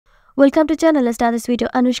Welcome to channel. Let's start this video.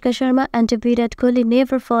 Anushka Sharma and Virat Kohli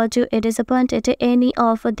never fall to a disappointed any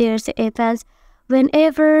of their fans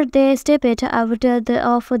whenever they step out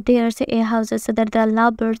of their houses. So that the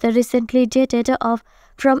lovebirds recently jetted off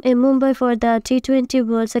from Mumbai for the T20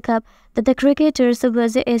 World Cup. That the cricketers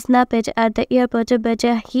was snapped at the airport, but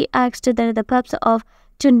he asked the pups off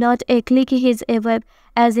to not click his web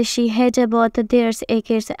as she had bought their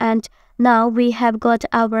kids. And now we have got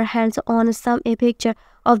our hands on some picture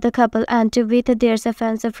of the couple and with their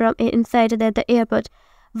fans from inside the airport.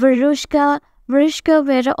 Varushka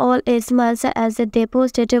were all smiles as they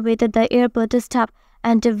posted with the airport staff,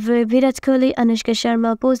 and Virat Kohli, Anushka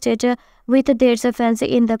Sharma posted with their fans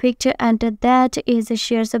in the picture, and that is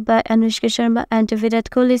shared by Anushka Sharma and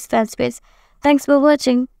Virat Kohli's fans page. Thanks for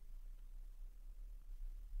watching.